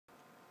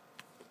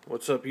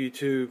What's up,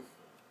 YouTube?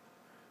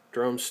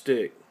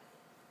 Drumstick.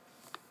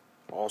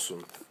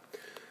 Awesome.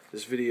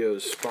 This video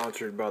is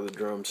sponsored by the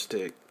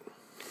Drumstick.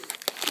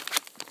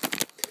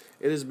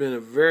 It has been a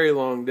very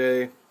long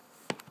day,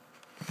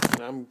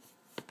 and I'm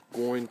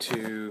going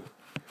to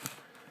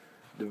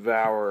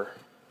devour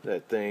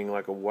that thing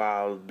like a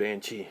wild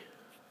banshee.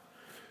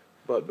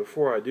 But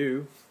before I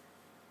do,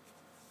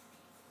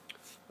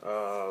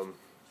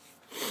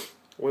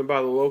 went by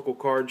the local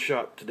card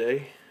shop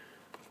today.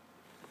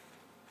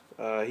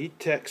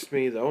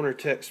 The owner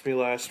texted me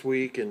last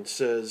week and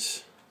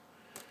says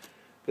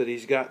that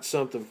he's got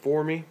something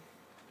for me.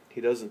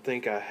 He doesn't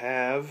think I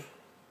have.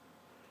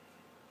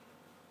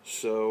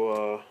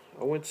 So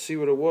I went to see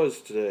what it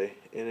was today,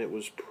 and it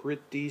was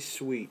pretty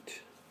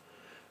sweet.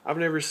 I've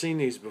never seen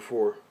these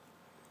before.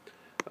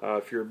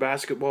 If you're a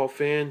basketball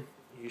fan,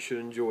 you should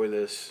enjoy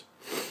this.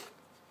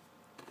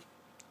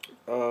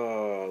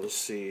 Let's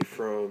see,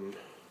 from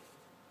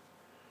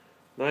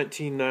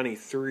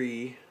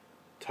 1993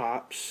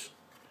 Topps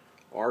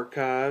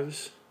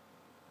Archives.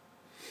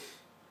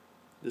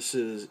 This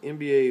is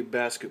NBA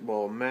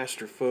basketball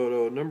master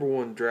photo,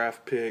 #1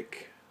 draft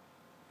pick,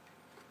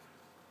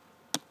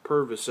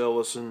 Purvis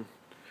Ellison,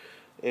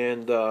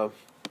 and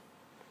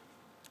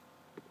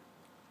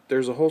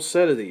there's a whole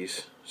set of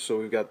these. So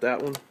we've got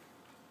that one.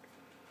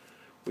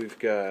 We've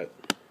got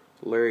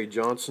Larry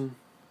Johnson,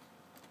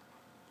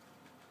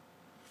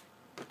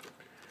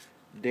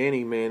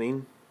 Danny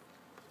Manning,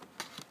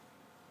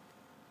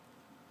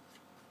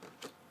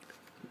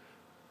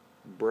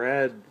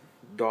 Brad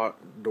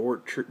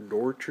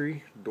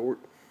Daugherty,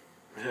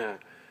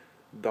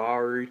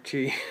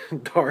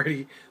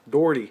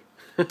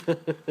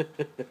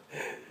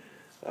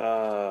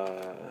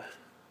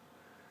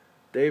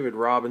 David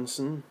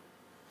Robinson,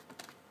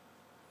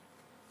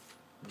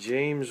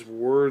 James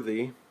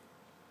Worthy,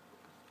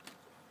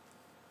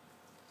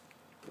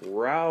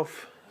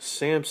 Ralph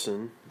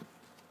Sampson,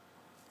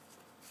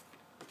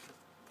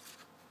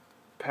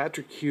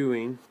 Patrick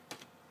Ewing,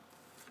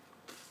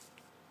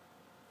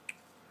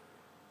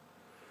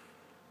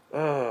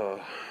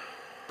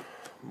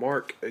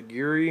 Mark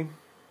Aguirre.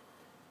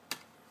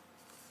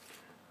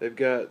 They've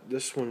got,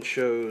 this one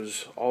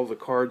shows all the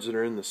cards that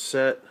are in the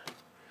set,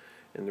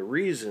 and the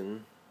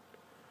reason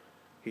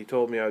he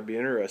told me I'd be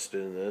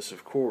interested in this,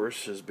 of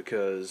course, is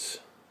because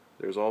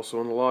there's also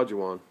an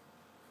Olajuwon.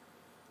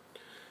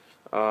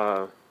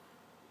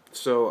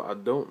 So I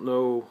don't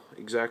know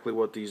exactly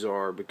what these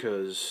are,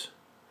 because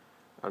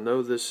I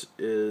know this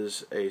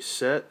is a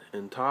set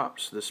in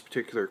Topps. This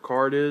particular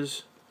card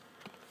is.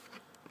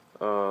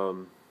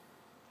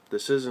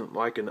 This isn't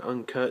like an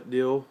uncut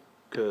deal,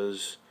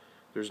 because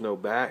there's no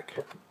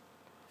back.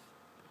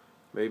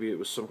 Maybe it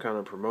was some kind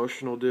of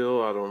promotional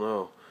deal, I don't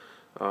know.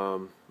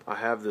 I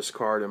have this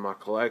card in my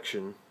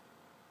collection,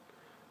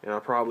 and I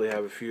probably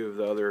have a few of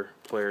the other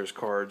players'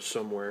 cards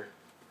somewhere.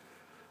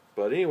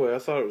 But anyway, I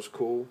thought it was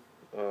cool.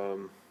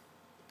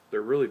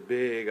 They're really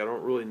big. I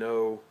don't really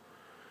know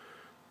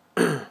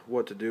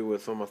what to do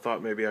with them. I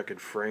thought maybe I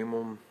could frame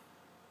them,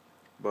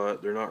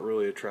 but they're not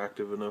really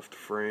attractive enough to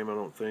frame, I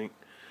don't think.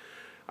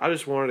 I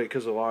just wanted it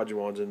because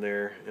Olajuwon's in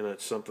there, and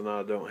it's something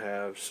I don't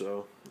have.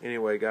 So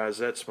anyway, guys,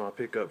 that's my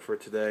pickup for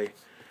today,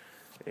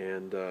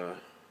 and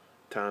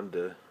time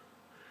to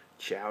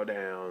chow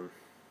down.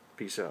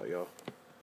 Peace out, y'all.